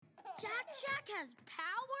Jack has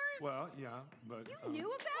powers? Well, yeah, but... You knew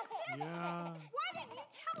about this? Yeah. Why didn't you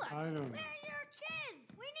tell us? I don't know. We're your kids.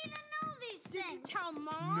 We need to know these Did you things. tell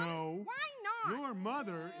Mom? No. Why not? Your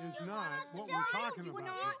mother is You not want us to what tell we're you? talking You about. would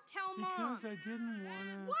not tell Mom. Because I didn't want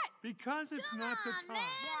to... What? Because it's Come not the on, time.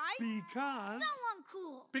 man. Because... So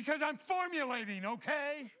uncool. Because I'm formulating,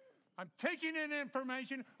 okay? I'm taking in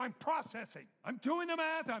information, I'm processing. I'm doing the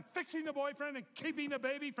math, I'm fixing the boyfriend and keeping the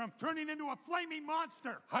baby from turning into a flaming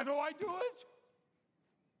monster. How do I do it?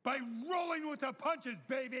 By rolling with the punches,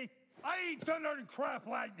 baby. I eat thunder and crap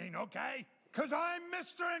lightning, okay? Because I'm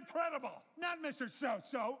Mr. Incredible. Not Mr.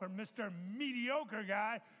 So-so or Mr. Mediocre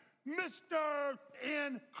guy. Mr.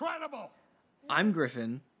 Incredible. I'm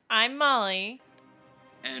Griffin. I'm Molly.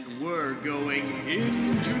 And we're going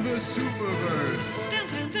into the Superverse. Dun,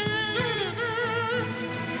 dun, dun.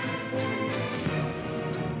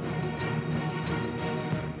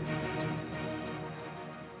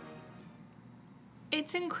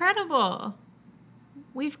 It's incredible.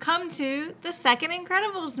 We've come to the second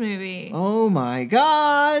Incredibles movie. Oh my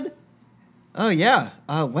god! Oh yeah.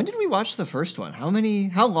 When did we watch the first one?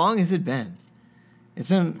 How long has it been? It's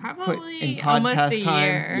been Probably in podcast almost a time.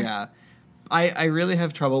 year. Yeah. I really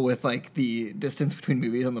have trouble with like the distance between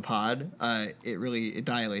movies on the pod. It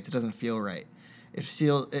dilates. It doesn't feel right. It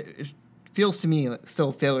feels to me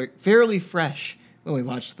still fairly fresh when we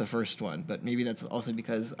watched the first one, but maybe that's also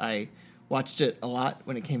because I watched it a lot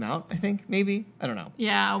when it came out, I think, maybe. I don't know.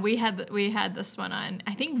 Yeah, we had this one on,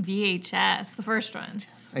 I think, VHS, the first one.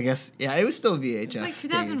 I guess, yeah, it was still VHS. It's like days.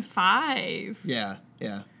 2005. Yeah.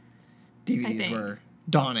 DVDs were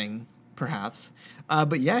dawning, perhaps.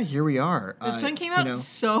 But yeah, here we are. This one came out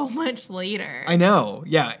so much later. I know.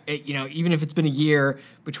 Yeah. Even if it's been a year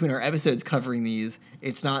between our episodes covering these,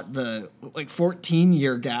 it's not the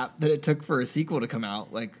 14-year gap that it took for a sequel to come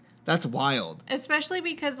out. Like, that's wild. Especially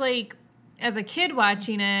because, as a kid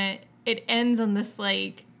watching it, it ends on this,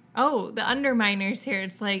 the Underminers here.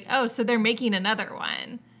 It's like, oh, so they're making another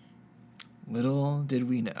one. Little did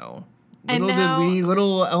we know. And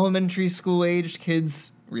Little elementary school-aged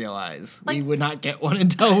kids realize we would not get one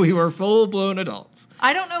until we were full-blown adults.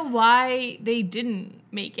 I don't know why they didn't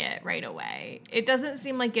make it right away. It doesn't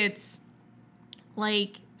seem like it's,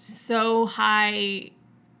 so high,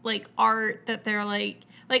 art that they're,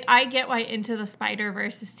 I get why Into the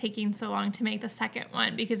Spider-Verse is taking so long to make the second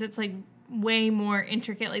one because it's way more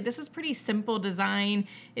intricate. This is pretty simple design.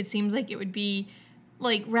 It seems like it would be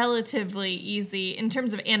relatively easy in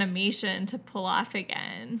terms of animation to pull off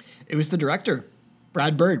again. It was the director,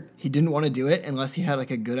 Brad Bird. He didn't want to do it unless he had a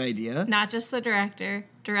good idea. Not just the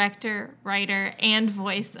director, writer, and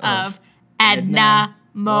voice of Edna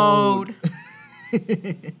Mode.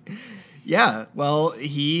 Yeah, well,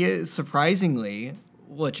 he surprisingly,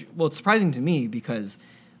 it's surprising to me because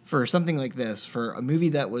for something like this, for a movie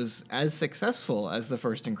that was as successful as the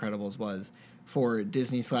first Incredibles was, for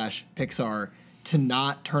Disney/Pixar to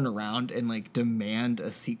not turn around and demand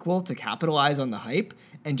a sequel to capitalize on the hype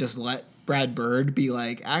and just let Brad Bird be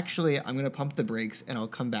actually, I'm going to pump the brakes and I'll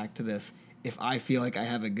come back to this if I feel like I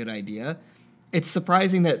have a good idea. It's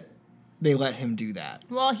surprising that they let him do that.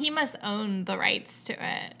 Well, he must own the rights to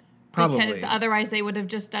it. Probably. Because otherwise they would have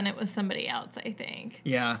just done it with somebody else, I think.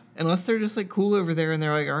 Yeah, unless they're just cool over there and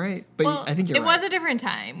they're all right. But I think you're right. It was a different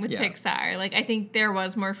time with Pixar. I think there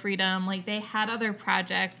was more freedom. They had other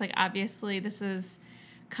projects. Obviously this is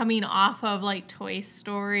coming off of Toy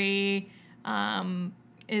Story.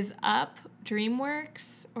 Is Up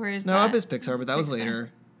DreamWorks or is No, that Up is Pixar, but that was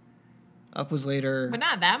later. Up was later. But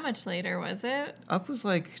not that much later, was it? Up was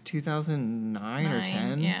 2009 or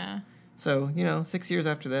 10. Yeah. So, 6 years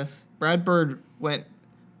after this. Brad Bird went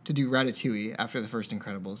to do Ratatouille after the first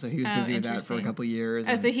Incredibles. So he was busy with that for a couple years.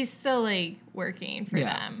 Oh, so he's still working for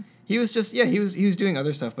them. He was just, he was doing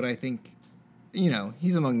other stuff, but I think,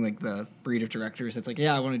 he's among the breed of directors. It's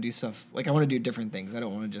I want to do stuff, I want to do different things. I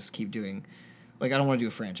don't want to just keep doing, I don't want to do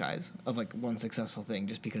a franchise of one successful thing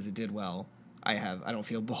just because it did well. I don't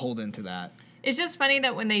feel beholden to that. It's just funny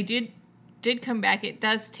that when they did come back, it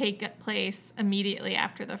does take place immediately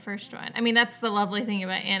after the first one. I mean, that's the lovely thing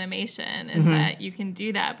about animation is that you can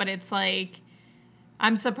do that, but it's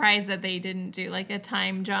I'm surprised that they didn't do a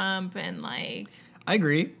time jump and I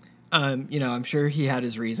agree. I'm sure he had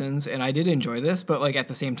his reasons, and I did enjoy this, but at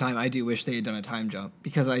the same time, I do wish they had done a time jump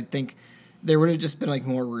because I think there would have just been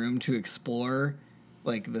more room to explore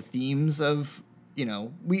the themes of.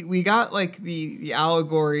 We got the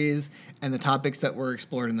allegories and the topics that were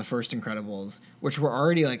explored in the first Incredibles, which were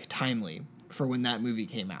already timely for when that movie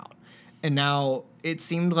came out. And now it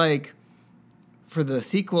seemed for the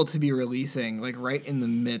sequel to be releasing right in the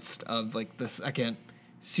midst of the second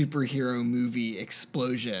superhero movie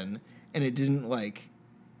explosion, and it didn't like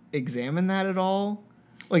examine that at all.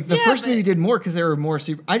 Like the first movie did more because there were more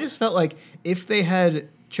super. I just felt like if they had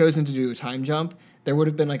chosen to do a time jump, there would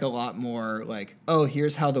have been like a lot more like, oh,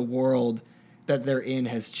 here's how the world that they're in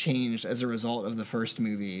has changed as a result of the first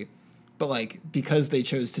movie. But like because they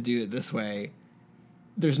chose to do it this way,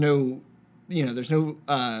 there's no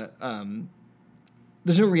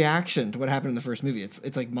reaction to what happened in the first movie.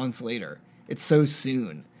 It's like months later. It's so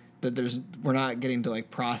soon that we're not getting to like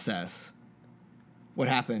process what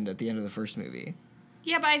happened at the end of the first movie.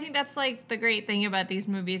 Yeah, but I think that's like the great thing about these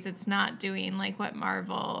movies. It's not doing like what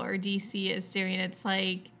Marvel or DC is doing. It's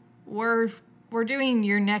like we're doing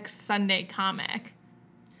your next Sunday comic.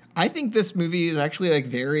 I think this movie is actually like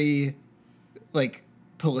very like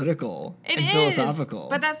political and philosophical.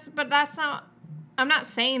 But that's not. I'm not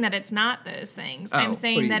saying that it's not those things. Oh, I'm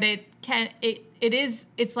saying that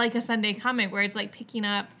it's like a Sunday comic where it's like picking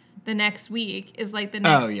up the next week is like the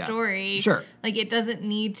next story. Sure. Like it doesn't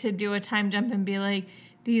need to do a time jump and be like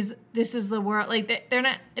this is the world. Like they're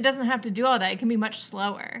not. It doesn't have to do all that. It can be much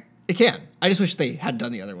slower. It can. I just wish they had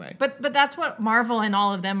done the other way. But that's what Marvel and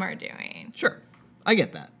all of them are doing. Sure. I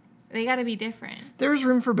get that. They got to be different. There's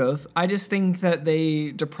room for both. I just think that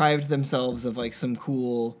they deprived themselves of like some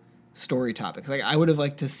cool story topics. Like I would have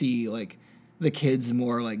liked to see like the kids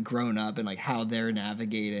more like grown up and like how they're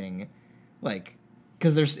navigating, like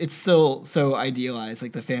because it's still so idealized,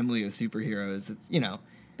 like the family of superheroes. It's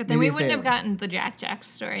But then we wouldn't have gotten the Jack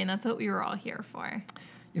story, and that's what we were all here for.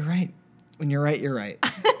 You're right. When you're right, you're right.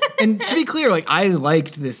 And to be clear, like I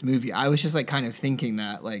liked this movie. I was just like kind of thinking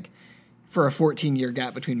that like for a 14-year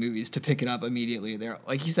gap between movies to pick it up immediately, there,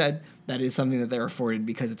 like you said, that is something that they're afforded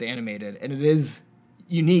because it's animated, and it is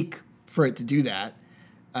unique for it to do that.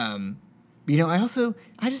 I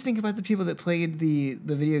just think about the people that played the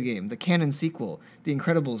video game, the canon sequel, The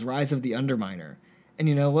Incredibles: Rise of the Underminer,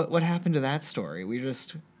 and what happened to that story? We're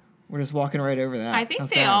just walking right over that. I think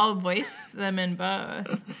they all voiced them in both.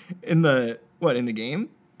 In the game?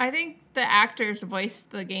 I think the actors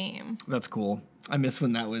voiced the game. That's cool. I miss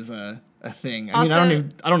when that was a thing. I mean,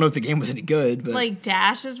 I don't know if the game was any good, but like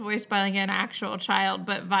Dash is voiced by like an actual child,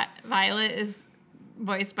 but Violet is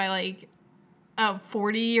voiced by like a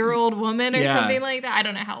 40-year-old woman or something like that. I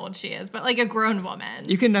don't know how old she is, but like a grown woman.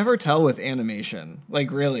 You can never tell with animation. Like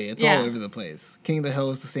really, it's all over the place. King of the Hill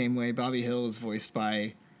is the same way. Bobby Hill is voiced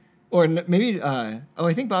by, or maybe I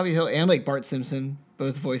think Bobby Hill and like Bart Simpson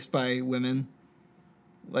both voiced by women.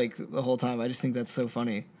 Like the whole time, I just think that's so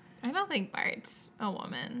funny. I don't think Bart's a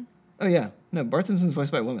woman. Oh yeah, no, Bart Simpson's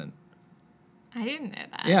voiced by a woman. I didn't know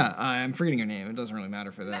that. Yeah, I'm forgetting her name. It doesn't really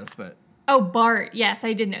matter for this, but. Oh, Bart. Yes,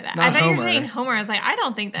 I did know that. Not I thought you were Homer. saying Homer. I was like, I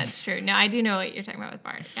don't think that's true. No, I do know what you're talking about with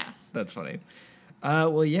Bart. Yes. That's funny.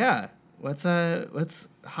 Well, yeah. Let's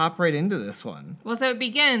hop right into this one. Well, so it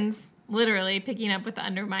begins literally picking up with the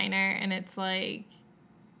Underminer, and it's like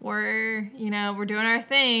we're doing our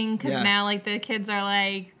thing because now like the kids are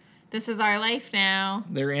like, this is our life now.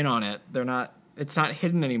 They're in on it. It's not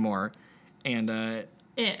hidden anymore, and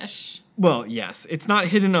Ish. Well, yes, it's not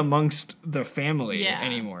hidden amongst the family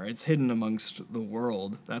anymore. It's hidden amongst the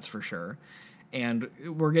world, that's for sure. And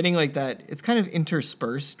we're getting like that. It's kind of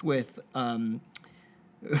interspersed with,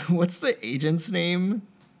 what's the agent's name?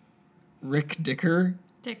 Rick Dicker?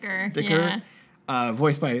 Dicker, yeah.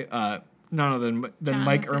 Voiced by none other than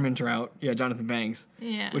Mike Ehrmantraut. Yeah, Jonathan Banks.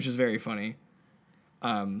 Yeah. Which is very funny.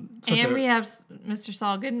 And we have Mr.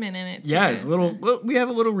 Saul Goodman in it, too. Yes, we have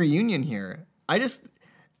a little reunion here.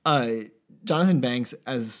 Jonathan Banks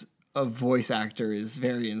as a voice actor is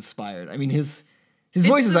very inspired. I mean, his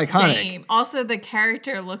voice is iconic. Same. Also, the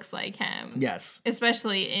character looks like him. Yes.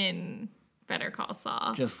 Especially in Better Call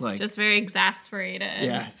Saul. Just very exasperated.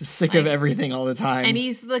 Yeah, sick of everything all the time. And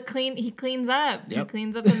he cleans up. Yep. He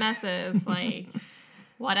cleans up the messes. Like,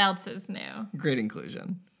 what else is new? Great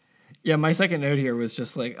inclusion. Yeah, my second note here was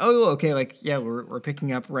just like, oh, okay, like, yeah, we're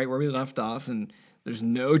picking up right where we left off, and there's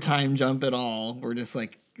no time jump at all. We're just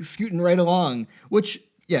like scooting right along, which,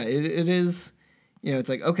 yeah, it is, it's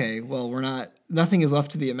like, okay, well, nothing is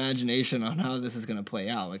left to the imagination on how this is going to play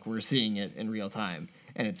out. Like we're seeing it in real time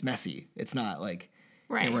and it's messy. It's not like,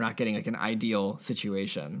 we're not getting like an ideal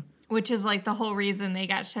situation. Which is like the whole reason they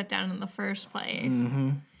got shut down in the first place. Mm-hmm.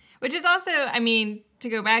 Which is also, I mean, to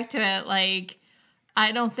go back to it, like,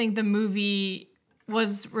 I don't think the movie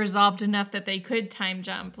was resolved enough that they could time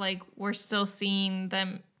jump. Like, we're still seeing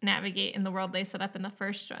them navigate in the world they set up in the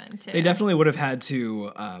first one, too. They definitely would have had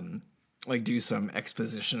to, do some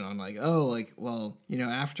exposition on, like, oh, like, well,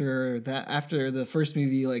 after the first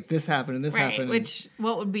movie, like, this happened and this happened. Which,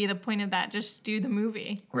 what would be the point of that? Just do the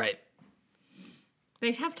movie. Right.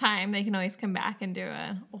 They have time. They can always come back and do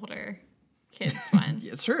an older kids one.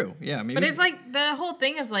 It's true. Yeah, maybe. But it's like the whole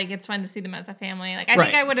thing is like it's fun to see them as a family. Like I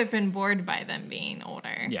think I would have been bored by them being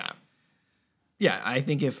older. Yeah. Yeah, I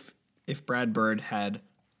think if Brad Bird had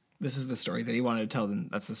this is the story that he wanted to tell, then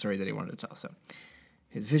that's the story that he wanted to tell. So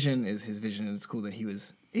his vision is his vision, and it's cool that he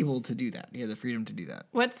was able to do that. He had the freedom to do that.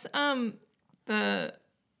 What's the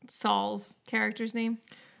Saul's character's name?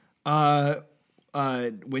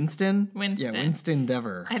 Winston? Winston. Yeah, Winston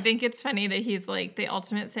Dever. I think it's funny that he's like the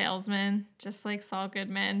ultimate salesman, just like Saul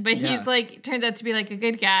Goodman. But he's like turns out to be like a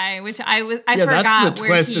good guy, which I forgot. That's the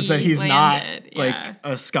twist is that he's landed. not like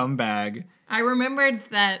a scumbag. I remembered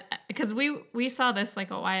that because we saw this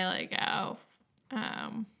like a while ago,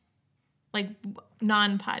 like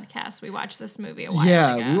non-podcast. We watched this movie a while ago.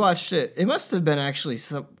 Yeah, we watched it. It must have been actually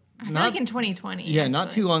some. I feel like in 2020. Yeah, actually. not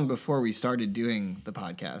too long before we started doing the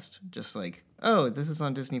podcast. Just like, oh, this is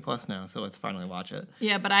on Disney Plus now, so let's finally watch it.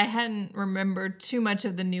 Yeah, but I hadn't remembered too much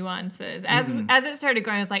of the nuances. As it started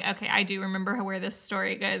going, I was like, okay, I do remember where this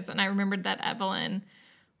story goes, and I remembered that Evelyn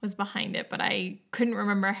was behind it, but I couldn't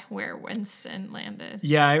remember where Winston landed.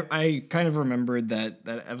 Yeah, I kind of remembered that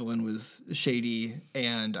Evelyn was shady,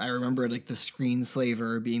 and I remembered like the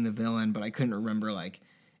screenslaver being the villain, but I couldn't remember like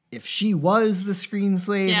if she was the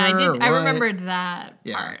screenslaver. Yeah, I did. Or what. I remembered that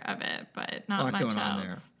Yeah. part of it, but not A lot much going else. on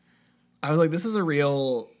there. I was like, this is a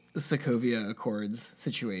real Sokovia Accords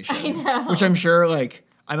situation. I know. Which I'm sure, like,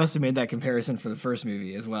 I must have made that comparison for the first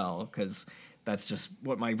movie as well, because that's just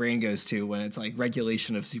what my brain goes to when it's like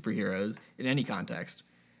regulation of superheroes in any context.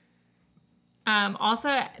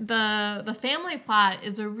 Also, the family plot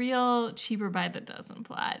is a real cheaper by the dozen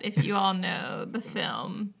plot. If you all know the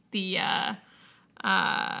film, the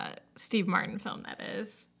Steve Martin film, that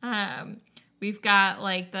is. We've got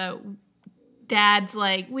like the dad's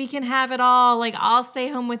like, we can have it all. Like, I'll stay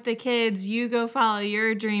home with the kids. You go follow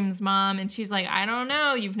your dreams, Mom. And she's like, I don't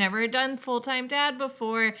know. You've never done full-time dad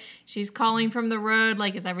before. She's calling from the road.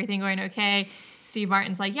 Like, is everything going okay? Steve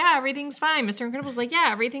Martin's like, yeah, everything's fine. Mr. Incredible's like, yeah,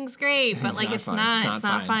 everything's great. But like, it's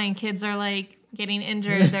not fine. Kids are like getting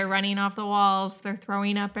injured. They're running off the walls. They're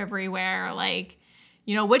throwing up everywhere. Like,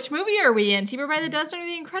 you know, which movie are we in? Cheaper by the Dozen or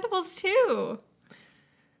The Incredibles 2?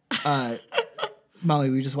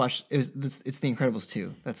 Molly, we just watched. It's The Incredibles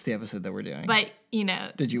 2. That's the episode that we're doing. But, you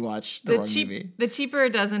know. Did you watch the wrong movie? The cheaper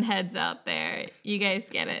dozen heads out there. You guys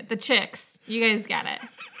get it. The chicks. You guys get it.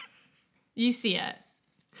 You see it.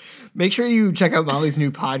 Make sure you check out Molly's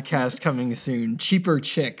new podcast coming soon, Cheaper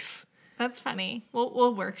Chicks. That's funny.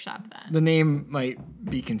 We'll workshop that. The name might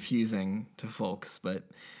be confusing to folks, but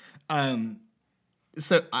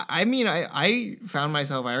so I mean I found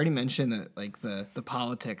myself, I already mentioned that like the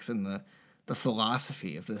politics and the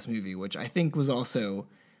philosophy of this movie, which I think was also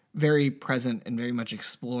very present and very much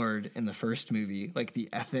explored in the first movie, like the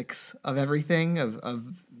ethics of everything, of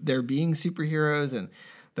there being superheroes and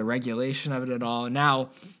the regulation of it all. Now,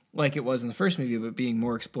 like it was in the first movie, but being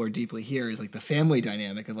more explored deeply here is like the family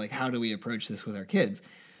dynamic of like, how do we approach this with our kids?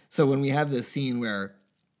 So when we have this scene where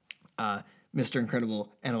Mr.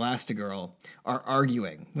 Incredible and Elastigirl are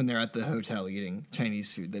arguing when they're at the hotel eating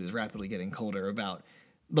Chinese food that is rapidly getting colder about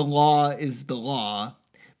the law is the law,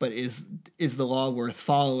 but is the law worth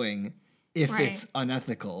following if it's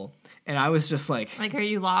unethical? And I was just like, are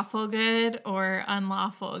you lawful good or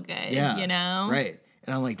unlawful good? Yeah, you know? Right.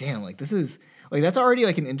 And I'm like, damn, like this is like, that's already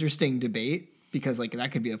like an interesting debate because like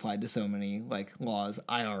that could be applied to so many like laws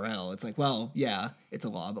IRL. It's like, well, yeah, it's a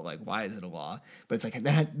law, but like, why is it a law? But it's like,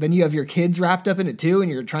 then you have your kids wrapped up in it too. And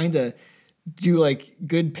you're trying to do like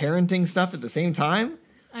good parenting stuff at the same time.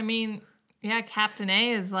 I mean, yeah, Captain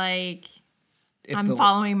A is like, If I'm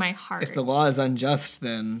following my heart. If the law is unjust,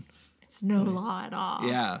 then it's no law at all.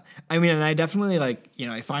 Yeah. I mean, and I definitely like, you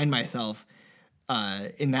know, I find myself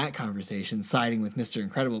in that conversation siding with Mr.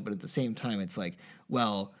 Incredible, but at the same time, it's like,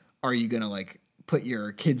 well, are you going to like put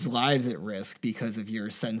your kids' lives at risk because of your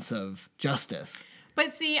sense of justice?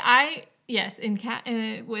 But see,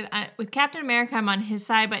 with Captain America, I'm on his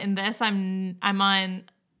side, but in this, I'm on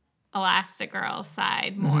Elastigirl's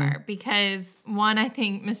side more because one, I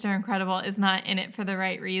think Mr. Incredible is not in it for the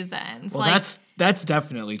right reasons. Well, like, that's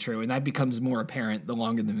definitely true, and that becomes more apparent the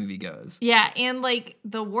longer the movie goes. Yeah, and like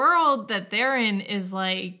the world that they're in is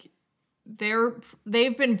like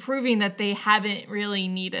they've been proving that they haven't really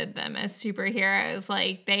needed them as superheroes.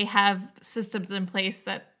 Like they have systems in place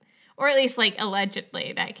that, or at least like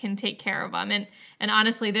allegedly, that can take care of them. And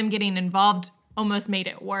honestly, them getting involved almost made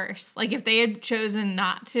it worse. Like if they had chosen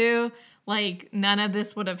not to, like none of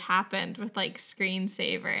this would have happened with like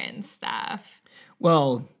Screensaver and stuff.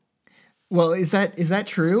 Well, is that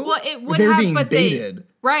true? Well, it would They're have, being but baited.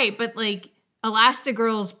 right, but like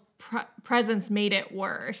Elastigirl's presence made it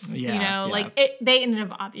worse. Yeah, you know, yeah. like they ended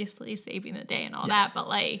up obviously saving the day and all Yes. that, but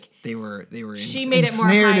like They were she made it more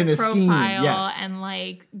ensnared high in a profile, scheme. Yes. and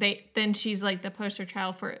like then she's like the poster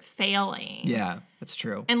child for it failing. Yeah, that's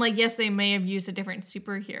true. And like, yes, they may have used a different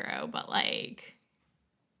superhero, but like,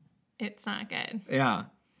 it's not good. Yeah.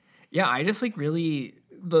 Yeah, I just like really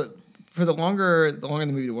the longer the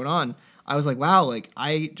movie went on, I was like, wow, like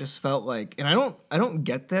I just felt like, and I don't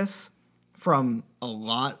get this from a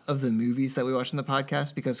lot of the movies that we watch in the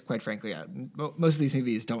podcast because quite frankly, most of these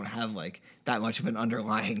movies don't have like that much of an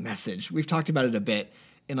underlying message. We've talked about it a bit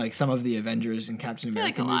in like some of the Avengers and Captain I feel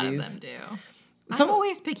like America a lot movies. of them do. Some- I'm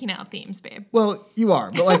always picking out themes, babe. Well, you are,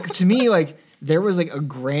 but like to me, like there was like a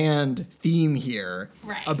grand theme here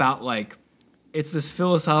Right. about like it's this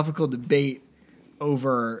philosophical debate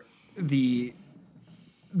over the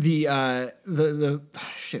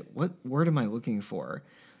shit. What word am I looking for?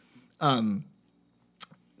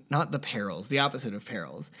 Not the perils, the opposite of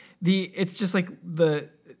perils. It's just like the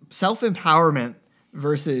self-empowerment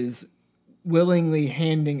versus willingly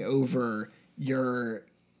handing over your,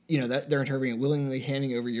 that they're interpreting it, willingly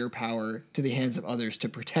handing over your power to the hands of others to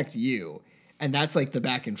protect you. And that's like the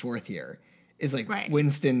back and forth here is like Right.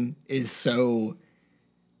 Winston is so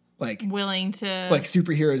like Willing to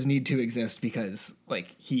superheroes need to exist because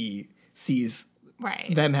like he sees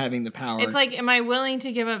right. them having the power. It's like, am I willing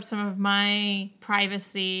to give up some of my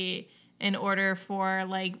privacy in order for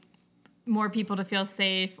like more people to feel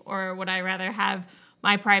safe, or would I rather have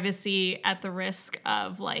my privacy at the risk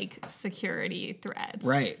of like security threats?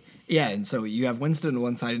 Right. Yeah, and so you have Winston on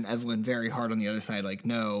one side and Evelyn very hard on the other side, like,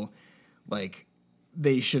 no, like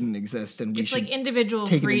they shouldn't exist and we It's should like individual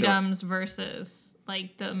take it into- freedoms versus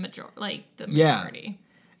like the majority. Yeah.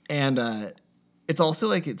 And it's also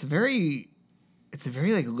like it's a very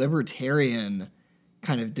like libertarian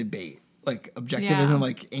kind of debate, like objectivism, Yeah.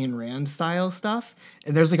 like Ayn Rand style stuff.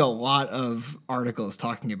 And there's like a lot of articles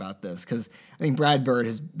talking about this because I think Brad Bird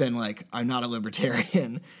has been like, I'm not a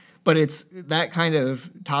libertarian, but it's that kind of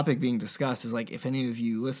topic being discussed is like, if any of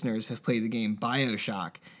you listeners have played the game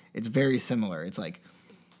BioShock, it's very similar. It's like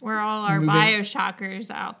We're all our Moving-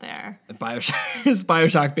 Bioshockers out there.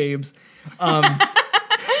 BioShock babes.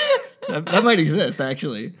 That might exist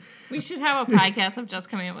actually. We should have a podcast of just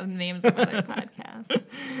coming up with names of other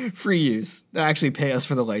podcasts. Free use. They actually pay us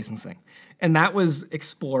for the licensing. And that was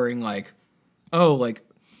exploring like, oh, like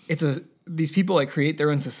these people like create their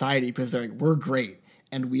own society because they're like, we're great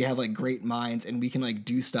and we have like great minds and we can like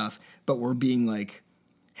do stuff, but we're being like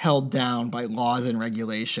held down by laws and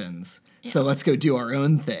regulations. Yeah. So let's go do our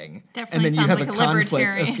own thing. Definitely and then you sounds have like a a conflict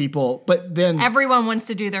libertarian. of people, but then Everyone wants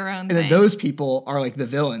to do their own and thing. then those people are like the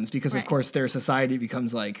villains because Right. of course their society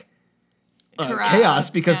becomes like Corrupt, chaos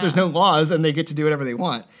because yeah. there's no laws and they get to do whatever they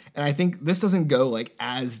want. And I think this doesn't go like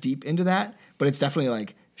as deep into that, but it's definitely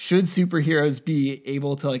like, should superheroes be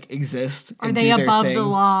able to like exist? Are and they do their above thing? the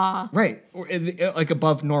law? Right. Or like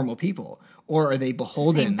above normal people. Or are they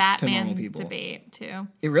beholden Same to Batman normal people? debate too.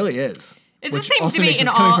 It really is. It's the Which same also debate makes in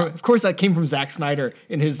sense coming all- from, of course, that came from Zack Snyder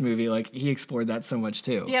in his movie. Like he explored that so much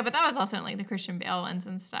too. Yeah, but that was also in like the Christian Bale ones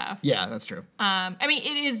and stuff. Yeah, that's true. I mean,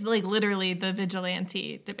 it is like literally the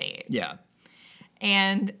vigilante debate. Yeah.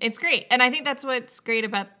 And it's great. And I think that's what's great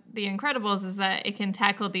about The Incredibles is that it can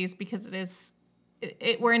tackle these because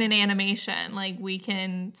we're in an animation. Like we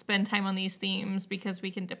can spend time on these themes because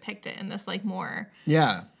we can depict it in this like more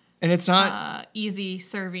Yeah. And it's not easy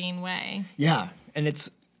serving way. Yeah, and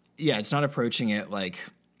it's not approaching it like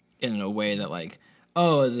in a way that like,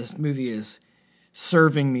 oh, this movie is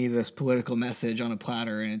serving me this political message on a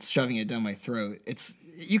platter and it's shoving it down my throat.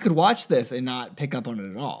 You could watch this and not pick up on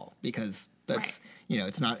it at all because that's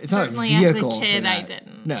it's not Certainly a as a vehicle kid, for that. I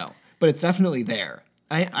didn't. No, but it's definitely there.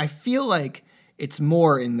 I feel like it's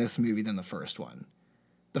more in this movie than the first one.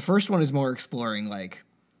 The first one is more exploring like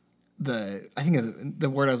I think the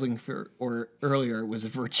word I was looking for earlier was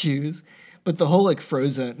virtues, but the whole like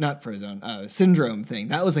syndrome thing,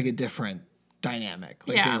 that was like a different dynamic.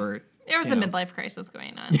 Like Yeah. they were, There was you a know. midlife crisis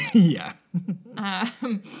going on. Yeah.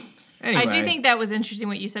 I do think that was interesting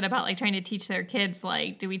what you said about like trying to teach their kids,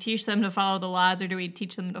 like, do we teach them to follow the laws or do we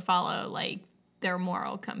teach them to follow like their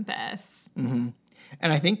moral compass? Mm-hmm.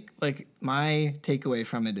 And I think like my takeaway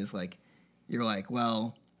from it is like, you're like,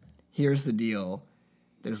 well, here's the deal.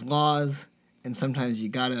 There's laws and sometimes you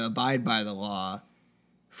got to abide by the law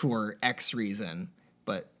for X reason,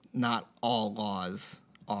 but not all laws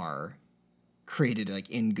are created like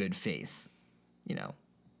in good faith,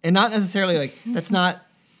 and not necessarily like that's not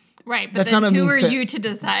Right, but That's then not a who means are to- you to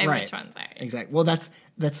decide right. which ones are? exactly. Well, that's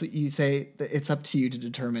what you say. That it's up to you to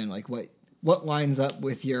determine like what lines up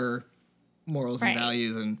with your morals Right. and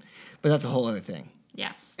values, but that's a whole other thing.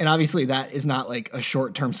 Yes. And obviously that is not like a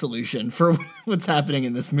short-term solution for what's happening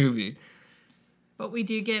in this movie. But we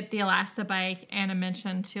do get the Elastabike and a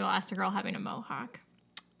mention to Elastigirl having a mohawk.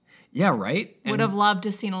 Yeah, right? Would And have loved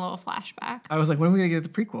to seen a little flashback. I was like, when are we going to get the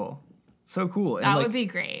prequel? So cool. And That like, would be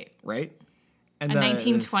great. right? And A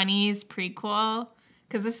 1920s prequel.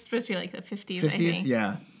 Because this is supposed to be like the 50s, I 50s? think.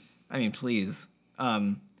 Yeah. I mean, please.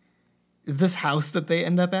 This house that they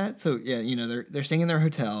end up at, so yeah, you know, they're staying in their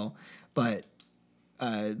hotel, but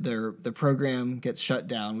the program gets shut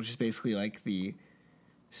down, which is basically like the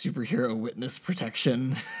superhero witness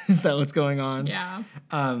protection. Is that what's going on? Yeah.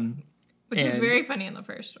 Um, Which is and- very funny in the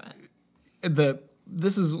first one.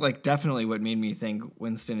 This is like definitely what made me think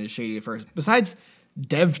Winston is shady at first. Besides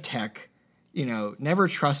DevTech, you know, never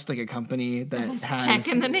trust like a company that has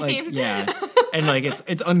tech in the name. Like, yeah, and like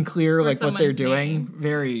it's unclear like what they're someone's doing. name.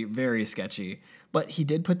 Very very sketchy. But he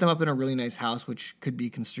did put them up in a really nice house, which could be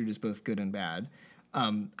construed as both good and bad. I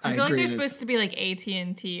feel like agree they're that supposed to be like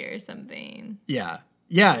AT&T or something. yeah,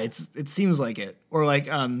 it seems like it, or like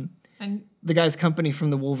And the guy's company from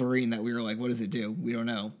the Wolverine that we were like, what does it do? We don't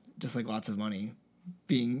know. Just like lots of money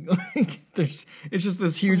being like it's just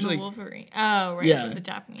this huge the like Wolverine. Oh, right. yeah, The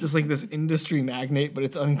Japanese. just like this industry magnate, but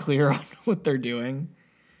it's unclear on what they're doing.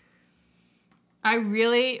 We've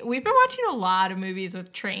been watching a lot of movies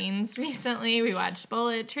with trains recently. We watched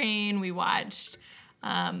Bullet Train. We watched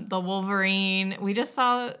the Wolverine. We just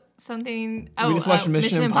saw something. Oh, We just watched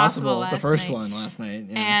Mission Impossible, the last first night. one last night.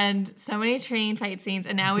 Yeah. And so many train fight scenes.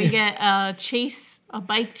 And now we get a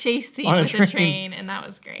bike chase scene On a with train. a train. And that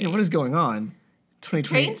was great. Yeah, what is going on?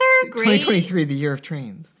 2020, Trains are great. 2023, the year of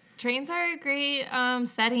trains. Trains are a great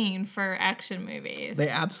setting for action movies. They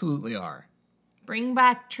absolutely are. Bring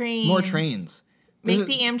back trains. More trains. Make There's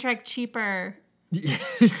the Amtrak cheaper.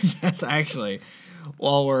 yes, actually.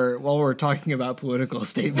 While we're talking about political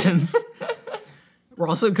statements, we're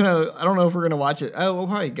also gonna. I don't know if we're gonna watch it. Oh, we'll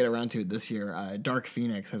probably get around to it this year. Dark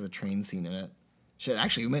Phoenix has a train scene in it. Shit,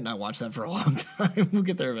 actually, we might not watch that for a long time. We'll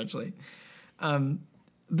get there eventually. How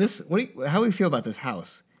do we feel about this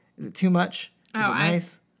house? Is it too much? Is Oh, it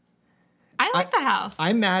nice? I like the house.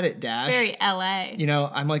 I'm mad at Dash. It's very LA. You know,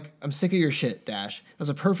 I'm sick of your shit, Dash. That was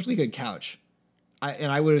a perfectly good couch.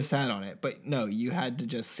 I would have sat on it, but no, you had to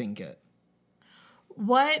just sink it.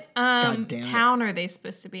 What God damn it. town are they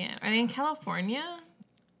supposed to be in? Are they in California?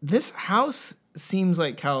 This house seems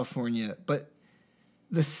like California, but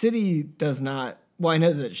the city does not. Well, I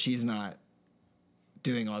know that she's not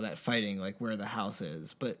doing all that fighting like where the house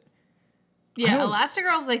is, but Yeah, don't-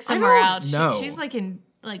 Elastigirl's like somewhere don't else. know. She's like in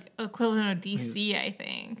like equivalent of DC, I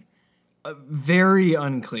think. very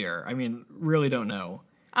unclear. I mean, really don't know.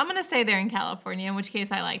 I'm gonna say they're in California, in which case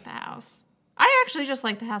I like the house. I actually just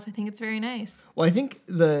like the house. I think it's very nice. Well, I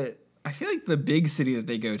feel like the big city that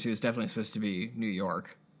they go to is definitely supposed to be New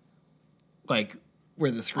York, like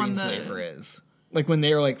where the screensaver is. Like when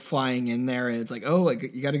they're like flying in there, and it's like, oh, like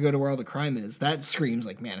you got to go to where all the crime is. That screams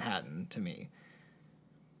like Manhattan to me.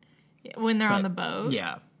 When they're on But, the boat.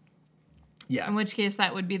 Yeah. Yeah. In which case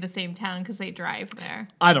that would be the same town because they drive there.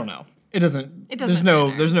 I don't know. It doesn't. It doesn't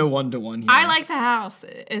There's matter. no one-to-one here. I like the house.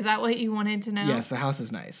 Is that what you wanted to know? Yes, the house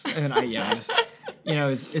is nice, and I just, you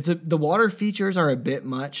know, the water features are a bit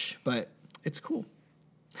much, but it's cool.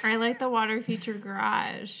 I like the water feature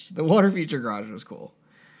garage. The water feature garage was cool.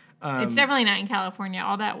 It's definitely not in California.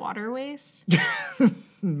 All that water waste.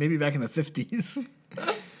 Maybe back in the 50s.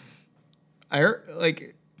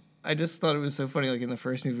 I just thought it was so funny, like in the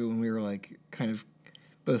first movie when we were like kind of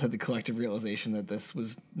both had the collective realization that this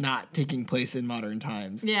was not taking place in modern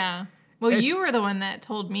times. Yeah. Well, It's- you were the one that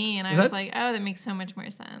told me, and I Is was that- like, oh, that makes so much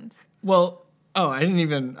more sense. Well, I didn't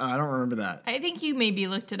even, I don't remember that. I think you maybe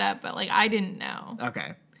looked it up, but like I didn't know.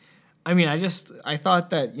 Okay. I mean, I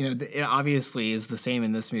thought that, you know, it obviously is the same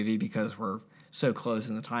in this movie because we're so close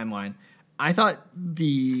in the timeline. I thought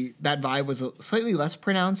that vibe was slightly less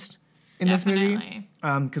pronounced in this movie. Definitely.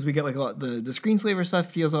 Because we get like a lot, the screenslaver stuff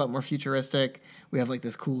feels a lot more futuristic. We have like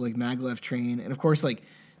this cool like maglev train. And of course, like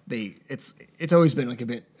it's always been like a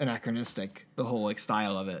bit anachronistic, the whole like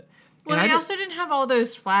style of it. Well, And I I also didn't have all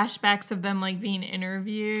those flashbacks of them like being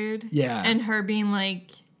interviewed. Yeah. And her being like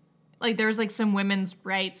there was like some women's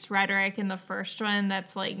rights rhetoric in the first one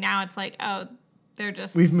that's like now it's like, oh, they're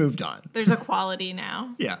just we've moved on. There's equality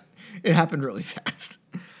now. Yeah. It happened really fast.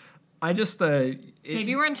 I just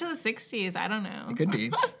Maybe we're into the 60s. I don't know. It could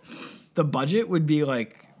be. The budget would be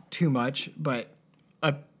like too much, but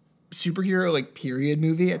a superhero like period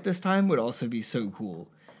movie at this time would also be so cool.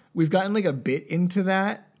 We've gotten like a bit into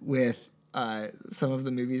that with some of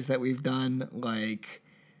the movies that we've done, like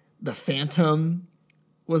The Phantom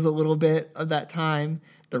was a little bit of that time.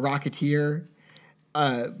 The Rocketeer,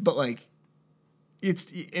 but like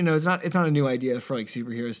it's it's not a new idea for like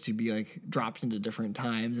superheroes to be like dropped into different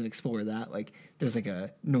times and explore that. Like there's like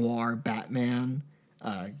a noir Batman,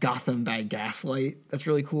 Gotham by Gaslight. That's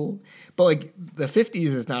really cool. But like the 50s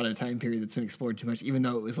is not a time period that's been explored too much, even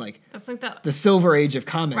though it was like That's like the silver age of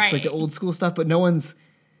comics, like Right. the old school stuff. But no one's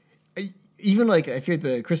even like I feel like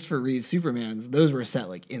the Christopher Reeve Supermans. Those were set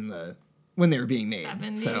like in the when they were being made.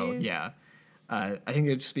 70s. So yeah, I think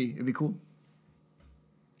it'd be cool.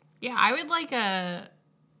 Yeah, I would like a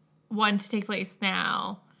one to take place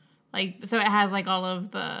now. Like, so it has like all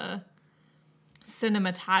of the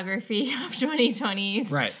cinematography of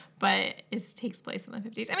 2020s. Right. But it takes place in the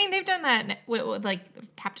 50s. I mean, they've done that with like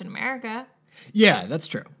Captain America. Yeah, that's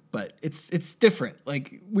true. But it's different.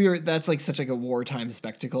 Like that's like such like a wartime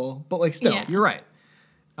spectacle. But like still, Yeah. you're right.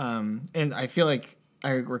 And I feel like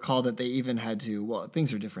I recall that they even had to. Well,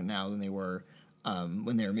 things are different now than they were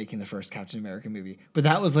when they were making the first Captain America movie. But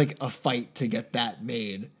that was like a fight to get that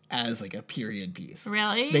made as like a period piece.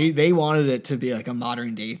 Really? They wanted it to be like a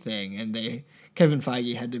modern day thing, and Kevin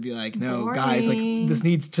Feige had to be like, no, guys, like Boring. this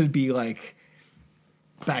needs to be like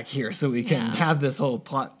back here so we can Yeah. have this whole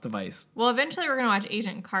plot device. Well, eventually we're going to watch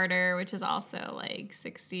Agent Carter, which is also like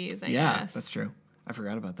 60s, I guess. That's true. I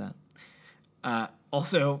forgot about that.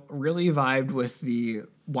 Also, really vibed with the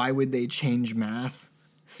why would they change math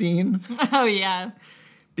scene, Oh, yeah.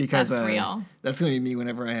 because That's real. That's going to be me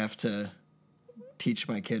whenever I have to teach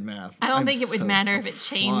my kid math. I don't I'm think it would so matter if it fucked.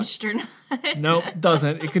 changed or not. Nope,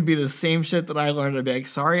 doesn't. It could be the same shit that I learned. I'd be like,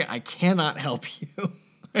 sorry, I cannot help you.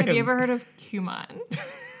 Have you ever heard of Kumon?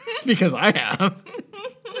 Because I have.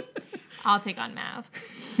 I'll take on math.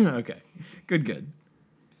 Okay, good.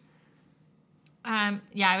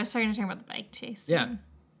 Yeah, I was starting to talk about the bike chase. Yeah.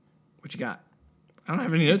 What you got? I don't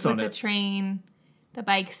have any notes With on the it. train, the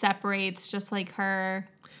bike separates just like her.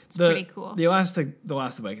 It's pretty cool. The Elastic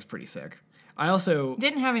Bike is pretty sick. I also,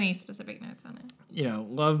 Didn't have any specific notes on it.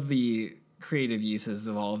 love the creative uses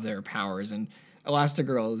of all of their powers. And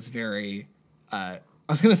Elastigirl is very, I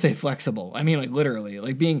was going to say flexible. I mean, like literally,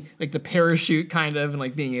 like being like the parachute kind of, and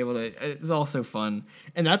like being able to, it's also fun.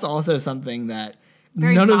 And that's also something that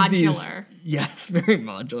Very none of these, modular. yes, very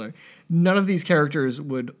modular. None of these characters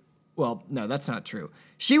would, well, no, that's not true.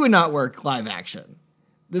 She would not work live action.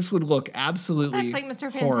 This would look absolutely That's like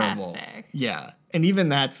Mr. horrible. Fantastic. Yeah. And even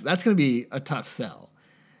that's going to be a tough sell.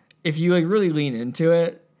 If you like really lean into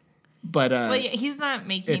it, but Well, yeah, he's not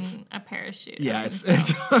making it's- a parachute. yeah, of it's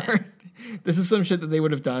himself. hard. This is some shit that they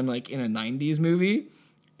would have done like in a 90s movie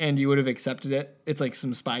and you would have accepted it. It's like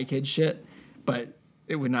some Spy Kids shit, but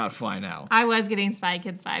it would not fly now. I was getting Spy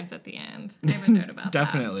Kids vibes at the end. I have a note about that.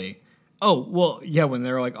 Definitely. Oh, well, yeah, when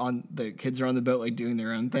they're like the kids are on the boat like doing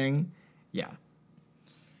their own thing. Yeah.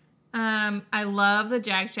 I love the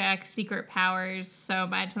Jack secret powers so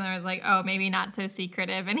much, and I was like, oh, maybe not so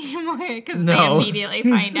secretive anymore because No. they immediately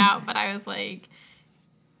find out. But I was like,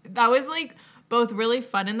 that was like both really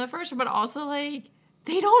fun in the first one, but also like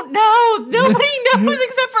they don't know. Nobody knows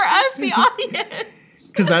except for us, the audience.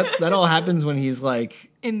 Because that all happens when he's like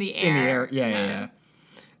In the air. in the air.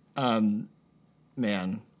 Yeah.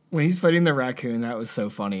 Man, when he's fighting the raccoon, that was so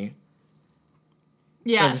funny. I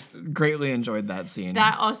Yes. just greatly enjoyed that scene.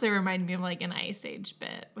 That also reminded me of like an Ice Age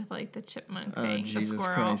bit with like the chipmunk Oh, thing, the Jesus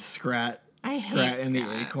squirrel. Christ. Scrat. I Scrat hate in the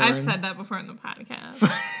Scrat. acorn. I've said that before in the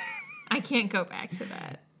podcast. I can't go back to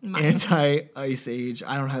that. Anti-Ice Age.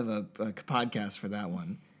 I don't have a podcast for that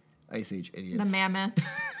one. Ice Age idiots. The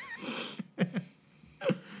mammoths.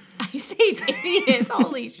 Ice Age idiots.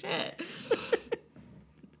 Holy shit.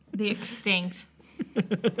 The extinct.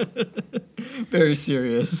 Very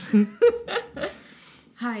serious.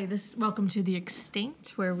 Hi, welcome to The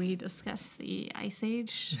Extinct, where we discuss the Ice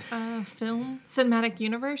Age film cinematic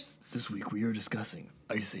universe. This week we are discussing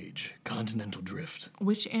Ice Age, Continental Drift.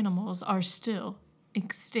 Which animals are still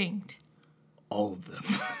extinct? All of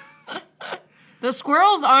them. The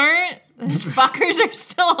squirrels aren't. Those fuckers are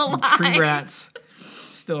still alive. Tree rats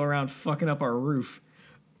still around fucking up our roof.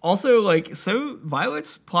 Also, like, so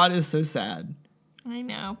Violet's plot is so sad. I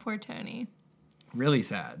know, poor Tony. Really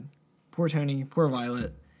sad. Poor Tony, poor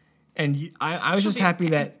Violet. And I was She'll just be happy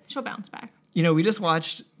okay. that, She'll bounce back. we just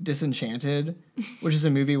watched Disenchanted, which is a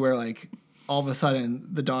movie where, like, all of a sudden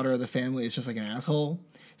the daughter of the family is just like an asshole.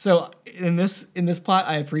 So in this plot,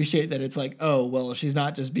 I appreciate that it's like, oh, well, she's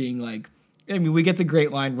not just being like, I mean, we get the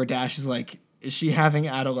great line where Dash is like, is she having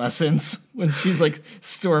adolescence when she's like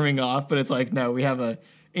storming off? But it's like, no, we have a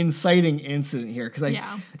inciting incident here. Cause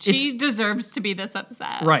Yeah. She deserves to be this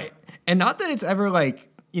upset. right. And not that it's ever like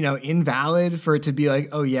invalid for it to be like,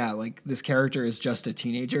 oh yeah, like this character is just a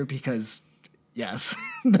teenager, because yes,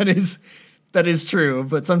 that is true.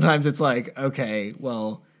 But sometimes it's like, okay,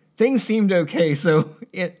 well, things seemed okay. So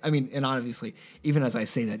and obviously, even as I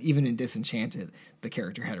say that, even in Disenchanted, the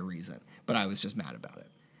character had a reason, but I was just mad about it.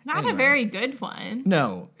 Not Anyway. a very good one.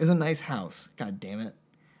 No, it's a nice house. God damn it.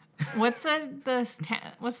 What's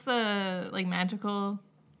the like magical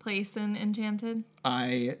place in Enchanted?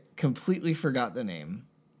 I completely forgot the name.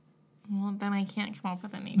 Well, then I can't come up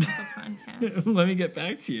with a name for the podcast. Let me get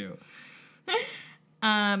back to you.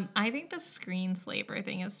 I think the screenslaver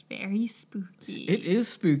thing is very spooky. It is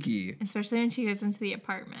spooky. Especially when she goes into the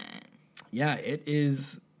apartment. Yeah, it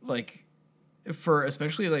is, like,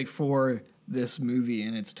 especially like for this movie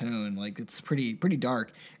and its tone, like it's pretty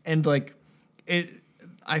dark. And like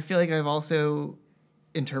I feel like I've also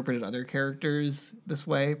interpreted other characters this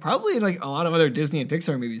way, probably in like a lot of other Disney and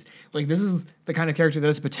Pixar movies. Like, this is the kind of character that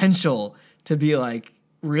has potential to be like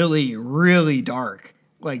really, really dark.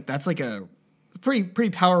 Like, that's like a pretty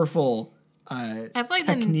powerful That's like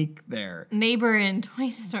technique there. Neighbor in Toy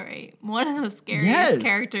Story. One of the scariest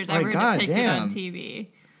characters My ever God, depicted damn. on TV.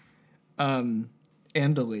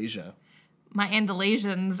 Andalasia. My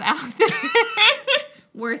Andalasians out there.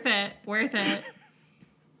 Worth it.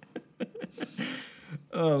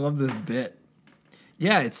 Oh, I love this bit.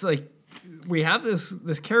 Yeah, it's like we have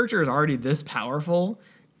this character is already this powerful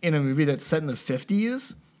in a movie that's set in the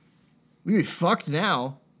 50s. We'd be fucked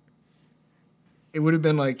now. It would have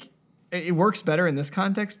been like, it works better in this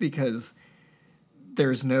context because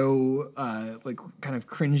there's no like kind of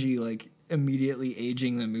cringy like immediately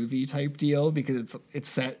aging the movie type deal, because it's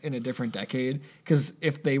set in a different decade. Because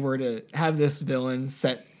if they were to have this villain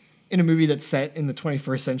set in a movie that's set in the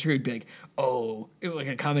 21st century, it'd be like, oh, like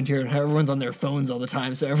a commentary on how everyone's on their phones all the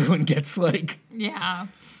time, so everyone gets like. Yeah.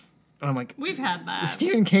 And I'm like, We've had that.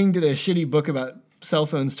 Stephen King did a shitty book about cell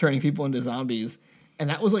phones turning people into zombies, and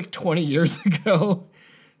that was like 20 years ago.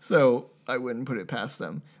 So I wouldn't put it past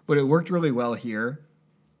them. But it worked really well here.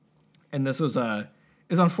 And this was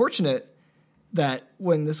it's unfortunate that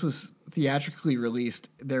when this was theatrically released,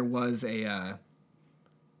 there was a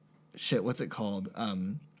what's it called?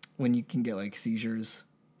 When you can get like seizures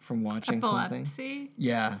from watching something. Epilepsy?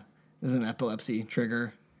 Yeah. There's an epilepsy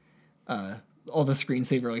trigger. All the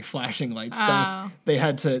screensaver like flashing light stuff. They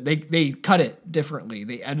had to they cut it differently.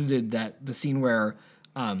 They edited the scene where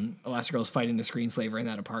Elastigirl's fighting the screenslaver in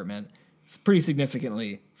that apartment pretty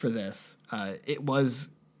significantly for this. It was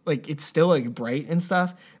like, it's still like bright and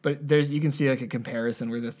stuff, but you can see like a comparison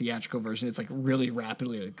where the theatrical version it's like really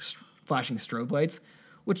rapidly like flashing strobe lights,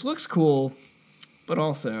 which looks cool, but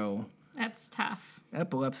also That's tough.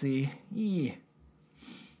 epilepsy. Eeh.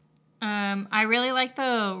 I really like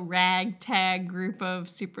the ragtag group of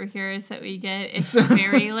superheroes that we get. It's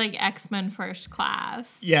very like X-Men First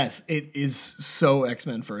Class. Yes, it is so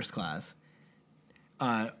X-Men First Class.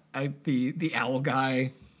 The owl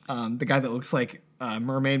guy, the guy that looks like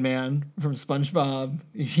Mermaid Man from SpongeBob,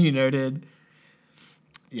 you noted.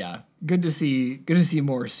 Yeah, good to see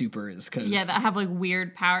more supers. Yeah, that have like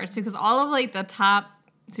weird powers too. Because all of like the top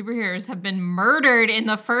superheroes have been murdered in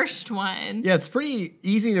the first one. Yeah, it's pretty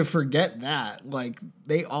easy to forget that. Like,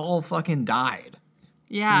 they all fucking died.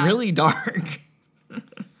 Yeah, Really dark.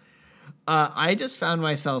 I just found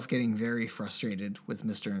myself getting very frustrated with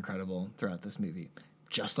Mr. Incredible throughout this movie,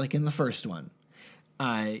 just like in the first one.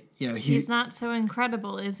 He's not so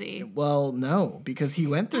incredible, is he? Well, no, because he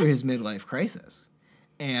went through his midlife crisis,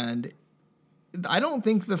 and I don't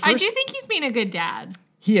think the first. I do think he's being a good dad.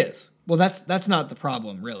 He is. Well, that's not the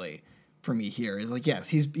problem really for me here. Is like, yes,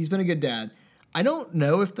 he's been a good dad. I don't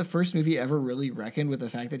know if the first movie ever really reckoned with the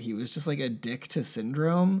fact that he was just like a dick to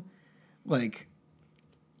Syndrome. Like,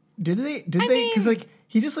 did they? Because like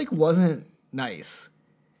he just like wasn't nice,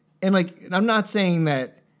 and like I'm not saying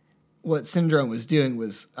that what Syndrome was doing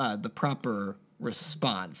was the proper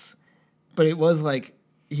response, but it was like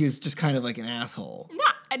he was just kind of like an asshole.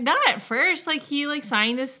 Not at first. Like, he like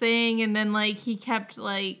signed his thing, and then like he kept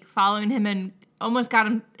like following him and almost got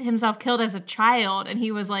himself killed as a child, and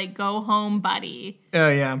he was like, "Go home, buddy." Oh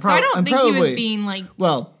yeah, So I don't think he was being like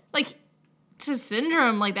to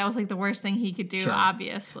Syndrome. Like, that was like the worst thing he could do. Sure.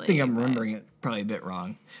 Obviously, I think I'm remembering it probably a bit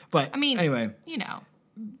wrong, but I mean, anyway,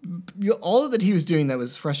 all that he was doing that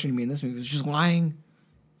was frustrating me in this movie was just lying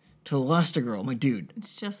to Elastigirl. I'm like, dude,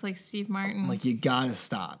 it's just like Steve Martin. like, you gotta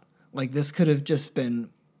stop. Like, this could have just been.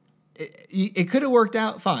 It could have worked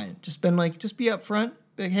out fine. Just be upfront.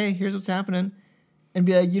 Be like, hey, here's what's happening, and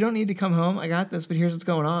be like, you don't need to come home. I got this, but here's what's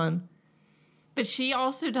going on. But she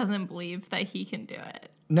also doesn't believe that he can do it.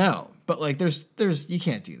 No, but like, there's you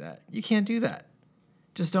can't do that. You can't do that.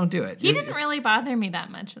 Just don't do it. He didn't really bother me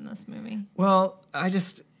that much in this movie. Well, I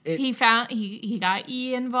just He got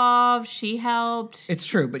E involved. She helped. it's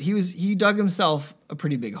true, but he dug himself a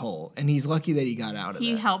pretty big hole, and he's lucky that he got out of it.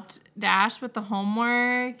 He helped Dash with the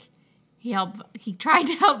homework. He tried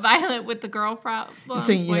to help Violet with the girl problem. He's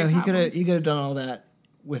saying, he could have done all that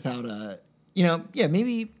without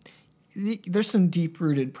maybe there's some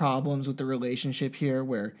deep-rooted problems with the relationship here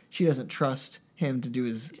where she doesn't trust him to do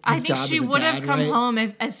his I job think as she a would have dad, come right? home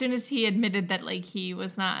as soon as he admitted that like he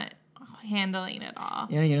was not handling it all.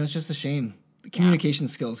 Yeah, it's just a shame. The communication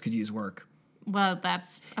skills could use work. Well,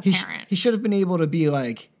 that's He apparent. should have been able to be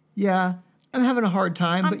like, yeah, I'm having a hard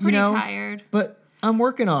time, I'm but pretty tired. But I'm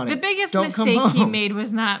working on it. The biggest Don't come mistake he home. made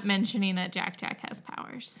was not mentioning that Jack has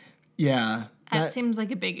powers. Yeah. That seems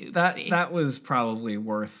like a big that oopsie. that was probably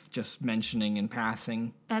worth just mentioning in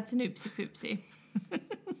passing, That's an oopsie poopsie.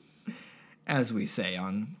 as we say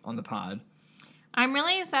on the pod. I'm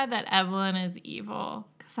really sad that Evelyn is evil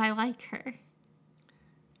because I like her.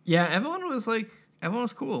 Yeah, Evelyn was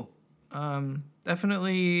cool.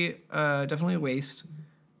 Definitely a waste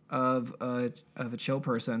of a chill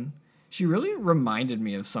person. She really reminded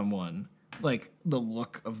me of someone, like the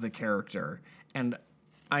look of the character, and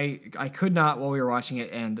I could not while we were watching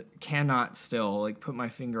it and cannot still like put my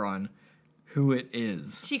finger on who it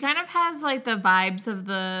is. She kind of has like the vibes of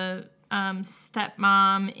the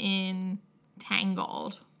stepmom in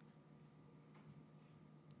Tangled.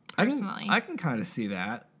 Personally. I can kind of see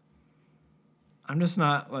that. I'm just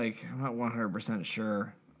not 100%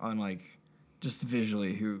 sure on like just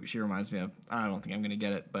visually who she reminds me of. I don't think I'm gonna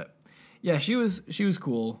get it, but yeah, she was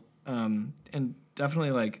cool, and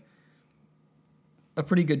definitely like a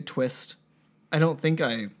pretty good twist. I don't think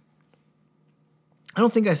I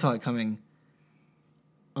saw it coming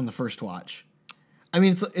on the first watch. I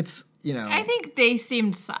mean, it's I think they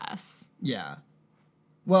seemed sus. yeah.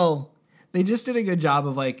 Well, they just did a good job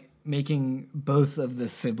of like making both of the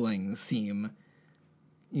siblings seem,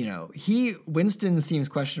 Winston seems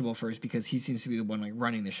questionable first because he seems to be the one like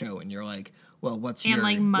running the show, and you're like, well, what's your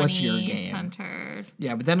game? Centered.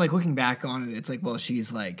 Yeah, but then like looking back on it, it's like, well,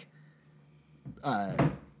 she's like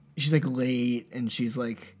late, and she's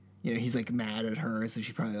like, he's like mad at her, so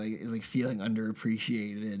she probably like is like feeling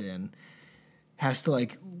underappreciated and has to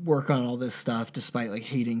like work on all this stuff despite like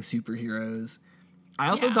hating superheroes. I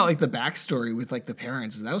also thought like the backstory with like the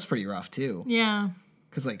parents, that was pretty rough too. Yeah.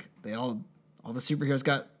 Because like all the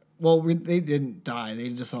superheroes they didn't die. They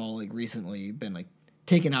just all like recently been like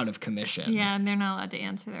taken out of commission. Yeah, and they're not allowed to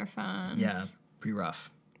answer their phones. Yeah, pretty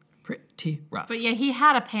rough. Pretty rough. But yeah, he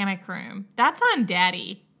had a panic room. That's on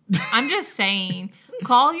Daddy. I'm just saying,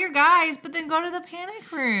 call your guys, but then go to the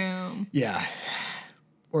panic room. Yeah.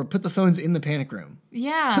 Or put the phones in the panic room.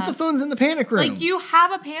 Yeah. Put the phones in the panic room. Like, you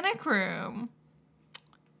have a panic room.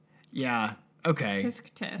 Yeah. Okay.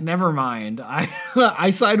 Tisk tisk. Never mind. I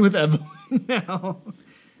side with Evelyn now.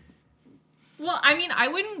 Well, I mean, I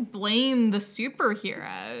wouldn't blame the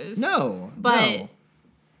superheroes. No. But no.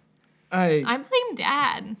 I blame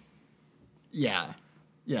Dad. Yeah.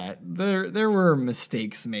 Yeah. There were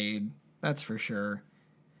mistakes made. That's for sure.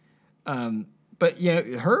 But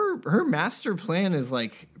her master plan is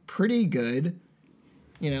like pretty good.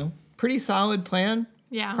 Pretty solid plan.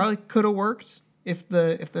 Yeah. Probably could have worked if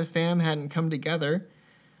the fam hadn't come together.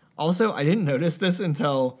 Also, I didn't notice this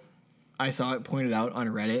until I saw it pointed out on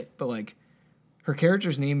Reddit, but like her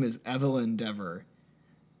character's name is Evelyn Dever.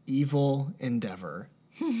 Evil Endeavor.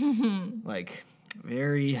 Like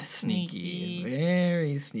very sneaky.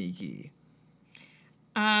 Very sneaky.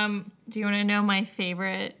 Do you want to know my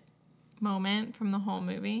favorite moment from the whole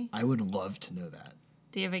movie? I would love to know that.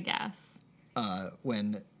 Do you have a guess?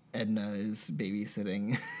 When Edna is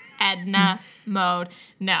babysitting. Edna mode.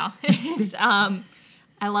 No. It's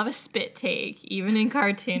I love a spit take, even in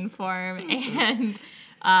cartoon form. And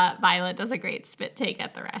Violet does a great spit take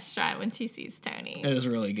at the restaurant when she sees Tony. It is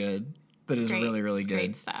really good. That is Great. really, really It's good.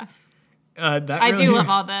 great stuff. I Do love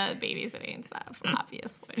all the babysitting stuff,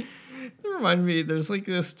 obviously. It reminded me, there's like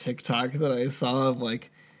this TikTok that I saw of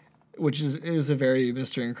like, it was a very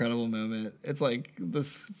Mr. Incredible moment. It's like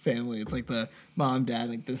this family, it's like the mom, dad,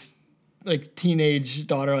 like this like teenage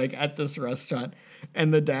daughter like at this restaurant,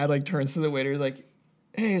 and the dad like turns to the waiter, he's like,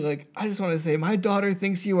 hey, like, I just want to say my daughter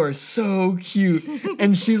thinks you are so cute.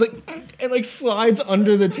 And she's like, and like slides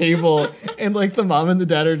under the table. And like the mom and the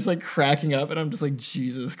dad are just like cracking up. And I'm just like,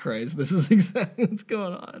 Jesus Christ, this is exactly what's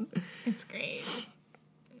going on. It's great.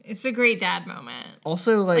 It's a great dad moment.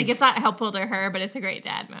 Also, like it's not helpful to her, but it's a great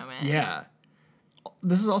dad moment. Yeah.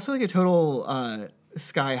 This is also like a total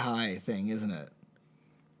Sky High thing, isn't it?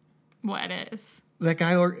 What is? That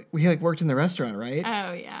guy, he like worked in the restaurant, right?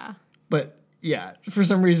 Oh, yeah. But yeah, for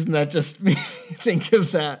some reason that just made me think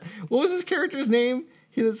of that. What was his character's name?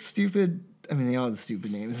 He had stupid. I mean, they all have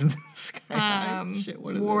stupid names in this guy. Shit,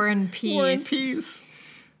 what is War it? and Peace. War and Peace.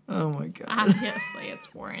 Oh my god. Obviously,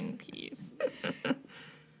 it's War and Peace.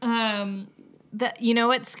 You know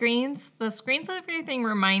what screens? The screensaver thing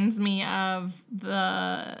reminds me of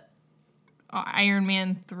the Iron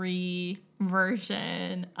Man 3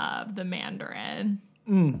 version of the Mandarin.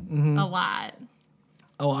 A lot.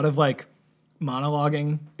 A lot of like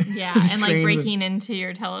monologuing. Yeah, through and like screens breaking into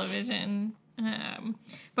your television.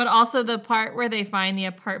 But also the part where they find the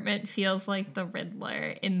apartment feels like the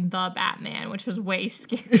Riddler in The Batman, which was way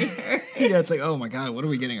scarier. Yeah, it's like, oh my god, what are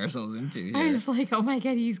we getting ourselves into here? I was like, oh my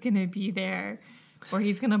god, he's gonna be there. Or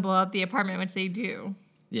he's gonna blow up the apartment, which they do.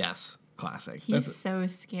 Yes, classic. He's so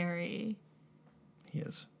scary. He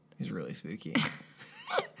is. He's really spooky.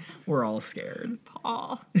 We're all scared.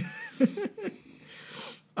 Paul.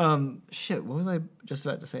 Shit, what was I just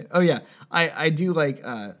about to say? Oh yeah, I do like.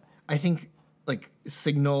 I think like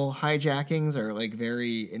signal hijackings are like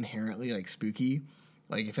very inherently like spooky.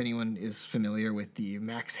 Like if anyone is familiar with the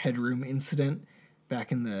Max Headroom incident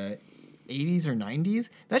back in the 80s or 90s,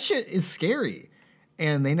 that shit is scary.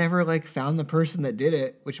 And they never like found the person that did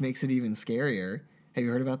it, which makes it even scarier. Have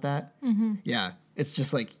you heard about that? Mm-hmm. Yeah, it's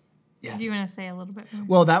just like, yeah. Do you want to say a little bit more?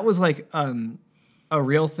 Well, that was like a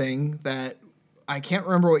real thing that I can't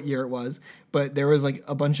remember what year it was, but there was like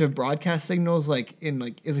a bunch of broadcast signals like in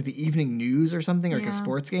like is it the evening news or something, or like a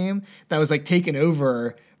sports game that was like taken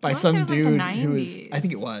over by some dude who was, I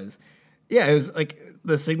think it was. Yeah, it was like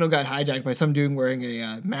the signal got hijacked by some dude wearing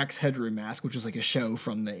a Max Headroom mask, which was like a show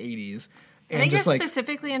from the 80s. And I think just it's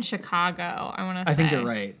specifically in Chicago, I want to say. I think you're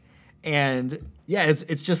right. And yeah,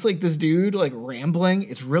 it's just like this dude like rambling.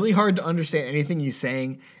 It's really hard to understand anything he's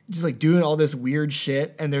saying. Just like doing all this weird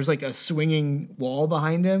shit, and there's like a swinging wall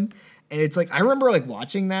behind him. And it's like I remember like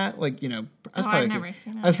watching that, like, you know, I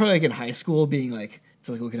was probably like in high school being like just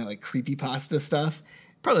like looking at like creepypasta stuff.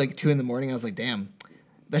 Probably like 2 a.m. I was like, damn,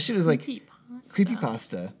 that shit is like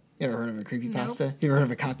creepypasta. You ever heard of a creepypasta? Nope. You ever heard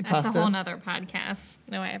of a copypasta? That's a whole nother podcast.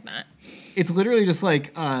 No, I have not. It's literally just like...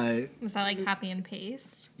 is that like copy and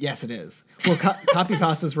paste? Yes, it is. Well,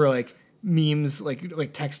 copypastas were like memes,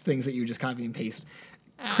 like text things that you just copy and paste.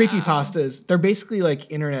 Creepypastas, they're basically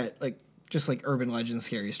like internet, like just like urban legend,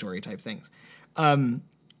 scary story type things. And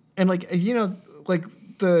like, you know, like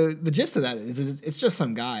the gist of that is it's just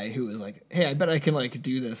some guy who was like, hey, I bet I can like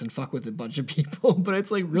do this and fuck with a bunch of people, but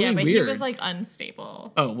it's like really weird. Yeah, but he was like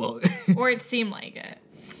unstable. Oh, well. Or it seemed like it.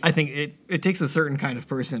 I think it takes a certain kind of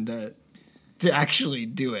person to actually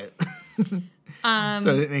do it.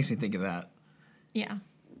 So it makes me think of that. Yeah.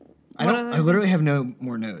 I literally have no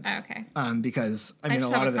more notes. Oh, okay. Because I mean a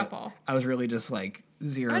lot of it I was really just like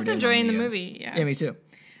zeroed in. I was enjoying the movie, yeah. Yeah, me too.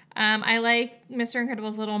 I like Mr.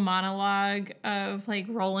 Incredible's little monologue of like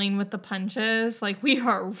rolling with the punches. Like, we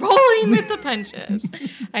are rolling with the punches.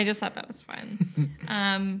 I just thought that was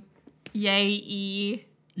fun. Yay E.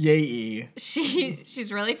 Yay E.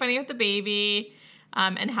 She's really funny with the baby,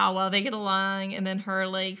 and how well they get along, and then her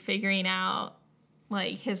like figuring out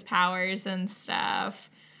like his powers and stuff.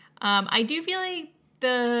 I do feel like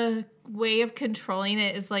the way of controlling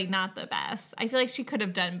it is like not the best. I feel like she could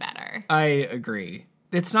have done better. I agree.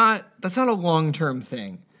 That's not a long-term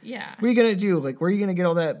thing. Yeah. What are you going to do? Like, where are you going to get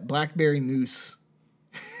all that blackberry mousse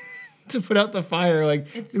to put out the fire?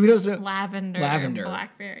 Like, it's we don't know. Lavender.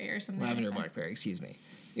 Blackberry or something. Lavender, like blackberry, excuse me.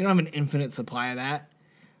 You don't have an infinite supply of that.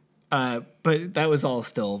 But that was all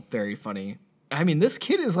still very funny. I mean, this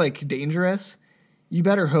kid is like dangerous. You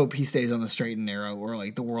better hope he stays on the straight and narrow or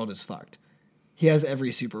like the world is fucked. He has every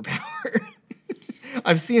superpower.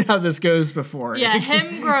 I've seen how this goes before. Yeah,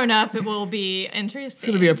 him grown up, it will be interesting. It's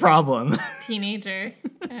going to be a problem. Teenager,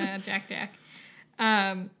 Jack.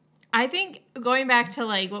 I think going back to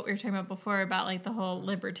like what we were talking about before about like the whole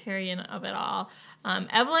libertarian of it all,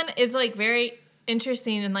 Evelyn is like very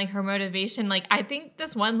interesting in like her motivation. Like, I think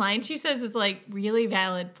this one line she says is like really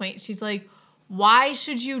valid point. She's like, why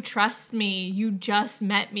should you trust me? You just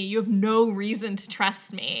met me. You have no reason to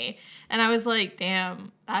trust me. And I was like,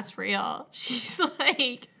 damn, that's real. She's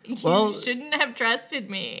like, you shouldn't have trusted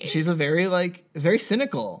me. She's very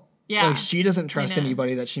cynical. Yeah. Like, she doesn't trust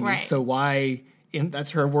anybody that she meets. Right. So why,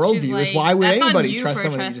 that's her worldview, like, is why would anybody trust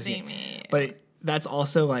someone that you just But that's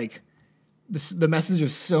also like the message of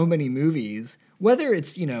so many movies, whether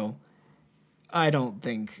it's, you know, I don't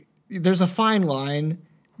think, there's a fine line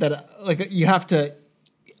that like you have to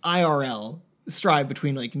IRL strive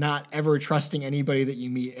between like not ever trusting anybody that you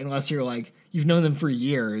meet unless you're like you've known them for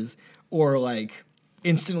years, or like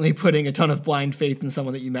instantly putting a ton of blind faith in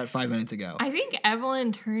someone that you met 5 minutes ago. I think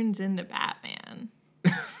Evelyn turns into Batman.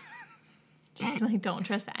 She's like, don't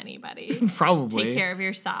trust anybody. Probably. Take care of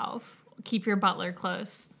yourself. Keep your butler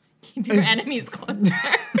close. Keep your enemies closer.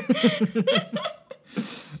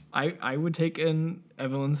 I would take an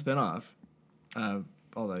Evelyn spinoff.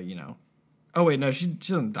 Although, you know. Oh, wait, no, she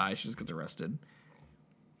doesn't die. She just gets arrested.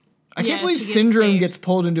 I can't believe she gets Syndrome saved. gets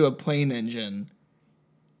pulled into a plane engine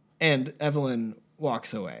and Evelyn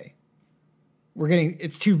walks away.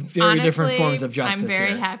 It's two very different Honestly, forms of justice I'm very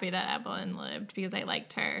here. happy that Evelyn lived because I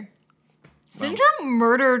liked her. Syndrome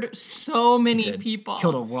murdered so many did. people.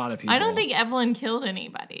 Killed a lot of people. I don't think Evelyn killed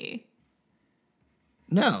anybody.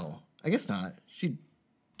 No, I guess not. Did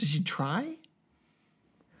she try?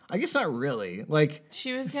 I guess not really. Like,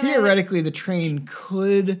 She was gonna, theoretically, the train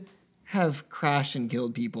could have crashed and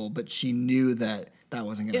killed people, but she knew that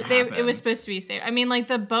wasn't going to happen. It was supposed to be safe. I mean, like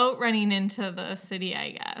the boat running into the city,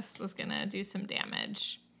 I guess, was gonna do some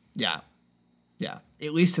damage. Yeah.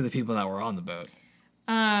 At least to the people that were on the boat.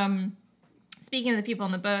 Speaking of the people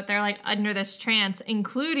on the boat, they're like under this trance,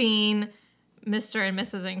 including Mr. and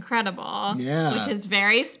Mrs. Incredible. Yeah. Which is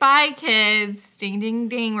very Spy Kids. Ding, ding,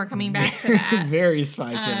 ding. We're coming back to that. Very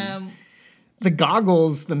Spy Kids. The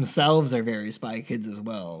goggles themselves are very Spy Kids as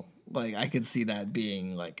well. Like, I could see that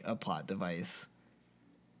being like a plot device.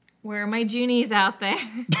 Where are my Junies out there?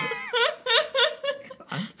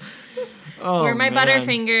 Oh, Where are my man.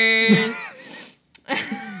 Butterfingers?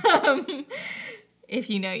 If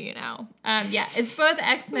you know, you know. Yeah, it's both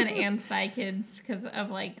X-Men and Spy Kids because of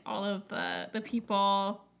like all of the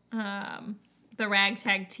people, the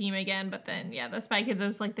ragtag team again. But then, yeah, the Spy Kids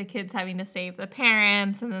is like the kids having to save the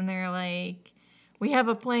parents, and then they're like, "We have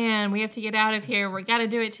a plan. We have to get out of here. We got to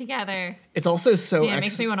do it together." It's also so Yeah, it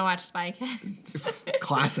makes me want to watch Spy Kids.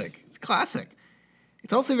 classic. It's classic.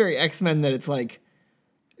 It's also very X-Men that it's like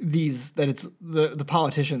the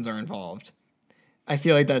politicians are involved. I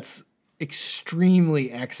feel like that's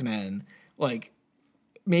extremely X-Men. Like,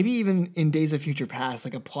 maybe even in Days of Future Past,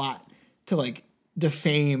 like a plot to like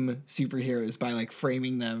defame superheroes by like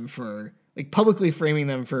framing them for like publicly framing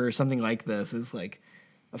them for something like this is like,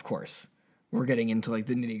 of course, we're getting into like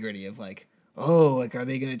the nitty-gritty of like, oh, like, are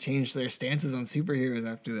they going to change their stances on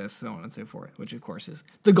superheroes after this, so on and so forth, which of course is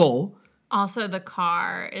the goal. Also, the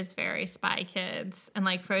car is very Spy Kids, and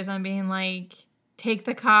like Frozone being like, "Take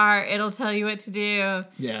the car; it'll tell you what to do."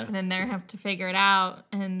 Yeah. And then they have to figure it out,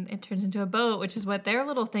 and it turns into a boat, which is what their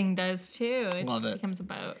little thing does too. Love it. Becomes a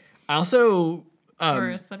boat I also,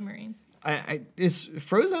 or a submarine. is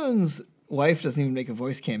Frozone's wife doesn't even make a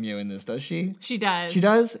voice cameo in this, does she? She does. She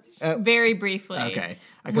does? Very briefly. Okay.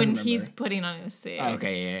 I couldn't When remember. he's putting on his suit.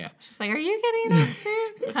 Okay, yeah. She's like, "Are you getting that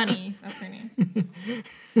suit, honey?" That's her name.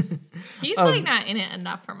 He's like not in it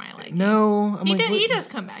enough for my liking. No. I'm like, He what- does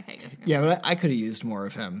come back, I guess. Yeah, but I could have used more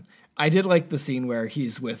of him. I did like the scene where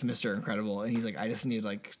he's with Mr. Incredible and he's like, I just need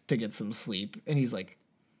like to get some sleep. And he's like,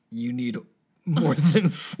 you need more than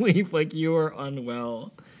sleep. Like, you are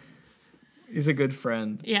unwell. He's a good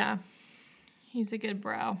friend. Yeah. He's a good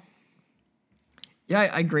bro. Yeah,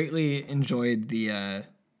 I greatly enjoyed the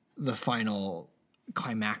final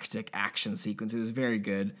climactic action sequence. It was very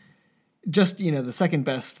good. Just, the second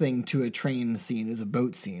best thing to a train scene is a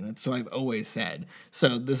boat scene. That's what I've always said.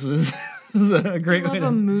 So this was, this is a great I way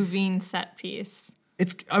love to... a moving set piece. Yeah,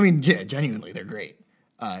 genuinely, they're great.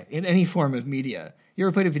 In any form of media. You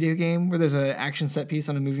ever played a video game where there's an action set piece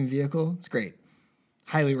on a moving vehicle? It's great.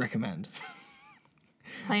 Highly recommend.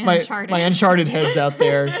 Play My Uncharted. Uncharted heads out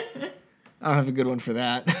there. I don't have a good one for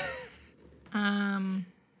that. My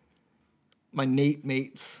Nate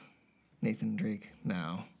mates. Nathan Drake.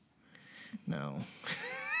 No.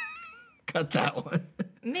 Cut that one.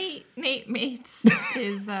 Nate Mates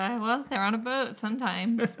is, well, they're on a boat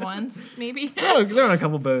sometimes. Once, maybe. They're on a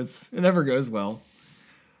couple boats. It never goes well.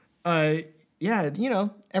 Yeah,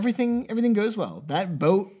 everything goes well. That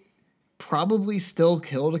boat probably still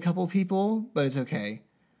killed a couple people, but it's okay.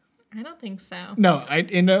 I don't think so. No, I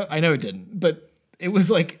know it didn't, but it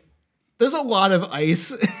was like there's a lot of ice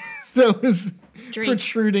that was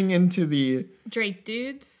protruding into the Drake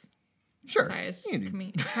dudes? Sure. Sorry, I was trying to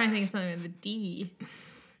think of something with a D.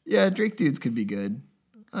 Yeah, Drake dudes could be good.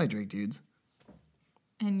 I like Drake dudes.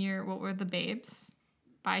 And what were the babes?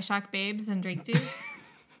 Bioshock babes and Drake dudes?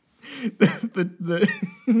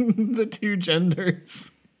 the two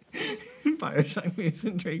genders. Bioshock babes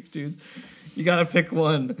and Drake dudes. You gotta pick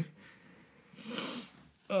one.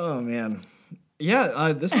 Oh man.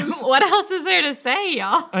 Yeah, this was What else is there to say,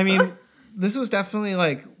 y'all? I mean, this was definitely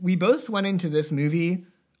like, we both went into this movie,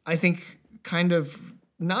 I think, kind of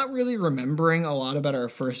not really remembering a lot about our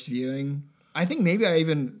first viewing. I think maybe I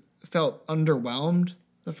even felt underwhelmed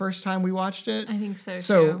the first time we watched it. I think so,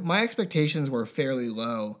 So too. my expectations were fairly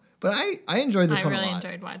low, but I enjoyed this I one really a lot.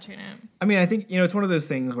 enjoyed watching it. I mean, I think, it's one of those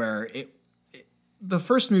things where the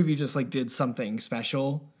first movie just like did something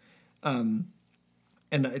special. And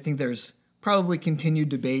I think there's probably continued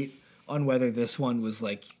debate on whether this one was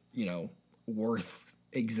like, worth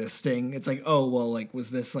existing. It's like, oh, well, like,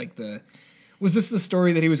 was this the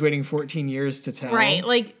story that he was waiting 14 years to tell? Right.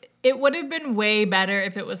 Like, it would have been way better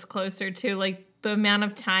if it was closer to, like, the amount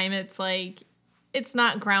of time. It's like, it's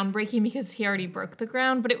not groundbreaking because he already broke the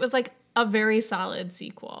ground, but it was like a very solid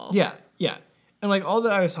sequel. Yeah, yeah. And like all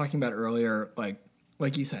that I was talking about earlier,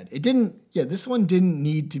 like you said, this one didn't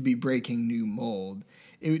need to be breaking new mold.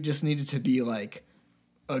 It just needed to be like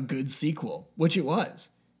a good sequel, which it was.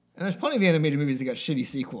 And there's plenty of animated movies that got shitty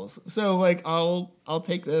sequels. So like I'll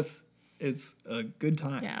take this. It's a good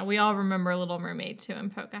time. Yeah, we all remember Little Mermaid too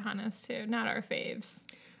and Pocahontas too. Not our faves.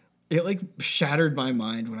 It like shattered my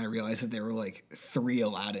mind when I realized that there were like 3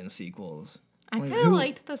 Aladdin sequels. I Like, kind of who-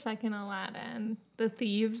 liked the second Aladdin, the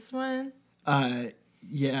Thieves one.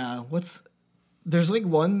 Yeah, there's like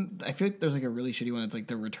one, I feel like there's like a really shitty one. It's like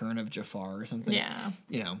The Return of Jafar or something.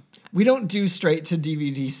 Yeah. We don't do straight to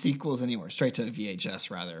DVD sequels anymore, straight to VHS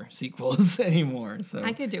rather, sequels anymore. So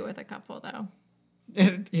I could do with a couple though.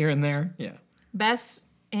 here and there. Yeah. Best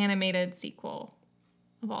animated sequel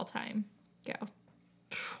of all time. Go.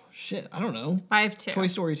 Shit, I don't know. I have 2. Toy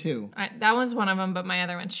Story 2. That was one of them, but my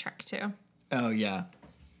other one's Shrek 2. Oh, yeah.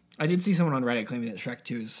 I did see someone on Reddit claiming that Shrek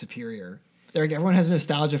 2 is superior. They're like, everyone has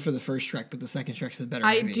nostalgia for the first Shrek, but the second Shrek's the better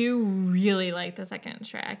I movie. do really like the second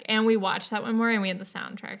Shrek. And we watched that one more and we had the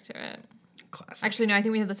soundtrack to it. Classic. Actually, no, I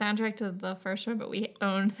think we had the soundtrack to the first one, but we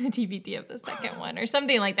owned the DVD of the second one or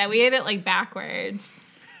something like that. We had it like backwards,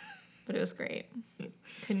 but it was great.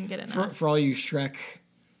 Couldn't get enough. For all you Shrek...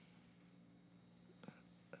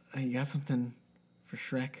 You got something for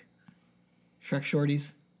Shrek? Shrek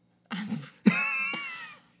shorties?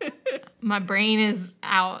 My brain is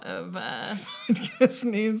out of Guess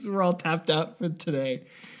names were all tapped out for today.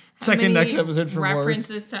 how Second many next episode for Wars.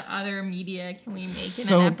 references to other media can we make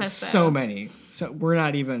in an episode? So many. So we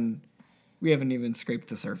haven't even scraped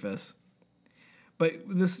the surface. But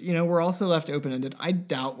this, we're also left open-ended. I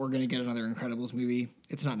doubt we're going to get another Incredibles movie.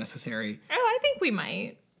 It's not necessary. Oh, I think we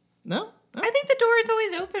might. No? I think the door is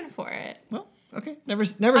always open for it. Well, okay. Never I'm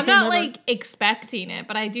say not never. like expecting it,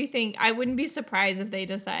 but I do think I wouldn't be surprised if they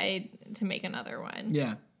decide to make another one.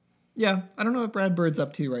 Yeah. Yeah. I don't know what Brad Bird's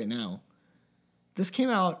up to right now. This came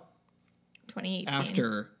out 2018.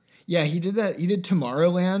 after. Yeah, he did that. He did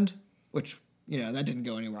Tomorrowland, which, that didn't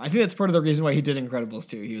go anywhere. I think that's part of the reason why he did Incredibles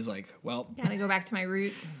too. He was like, well. Gotta go back to my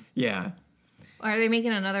roots. Yeah. Are they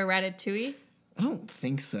making another Ratatouille? I don't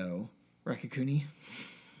think so. Ratatouille.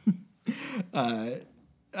 I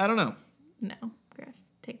don't know. No, Griff,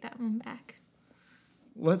 take that one back.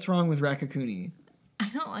 What's wrong with Ratatouille? I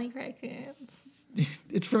don't like raccoons.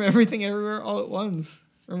 It's from Everything Everywhere All at Once.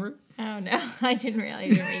 Remember? Oh no, I didn't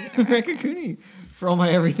realize you were making a reference. Ratatouille. For all my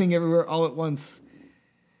Everything Everywhere All at Once.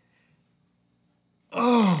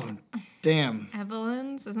 Oh, damn.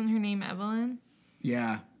 Evelyn's? Isn't her name Evelyn?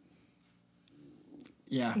 Yeah.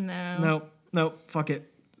 Yeah. No. Nope. Fuck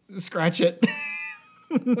it. Scratch it.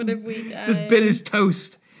 What have we done? This bit is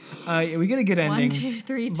toast. We get a good 1, ending. 2,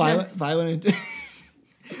 3, Violet, toast. Violet, and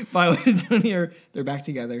Violet and Tony they're back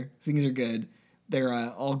together. Things are good. They're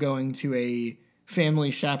all going to a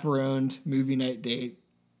family chaperoned movie night date.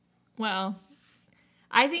 Well,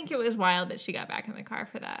 I think it was wild that she got back in the car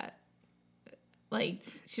for that. Like,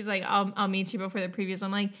 she's like, I'll meet you before the previous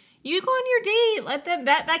one. Like, you go on your date. Let them,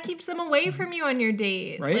 that keeps them away from you on your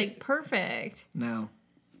date. Right? Like, perfect. No.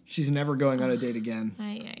 She's never going on a date again.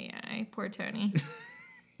 Ay. Poor Tony.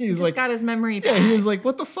 He was Just like, got his memory back. yeah, he was like,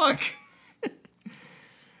 what the fuck?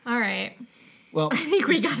 All right. Well, I think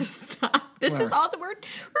we gotta stop. This Where? is also, we're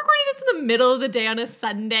recording this in the middle of the day on a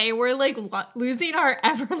Sunday. We're like losing our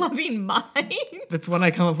ever-loving mind. that's when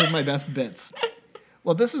I come up with my best bits.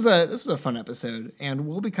 Well, this is a fun episode, and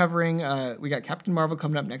we'll be covering. We got Captain Marvel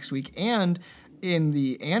coming up next week, and in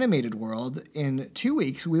the animated world, in 2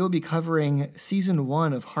 weeks we will be covering season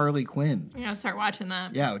 1 of Harley Quinn. You gotta start watching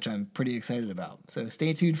that. Yeah, which I'm pretty excited about. So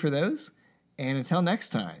stay tuned for those, and until next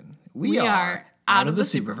time, we We are are out of the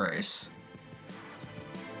Superverse.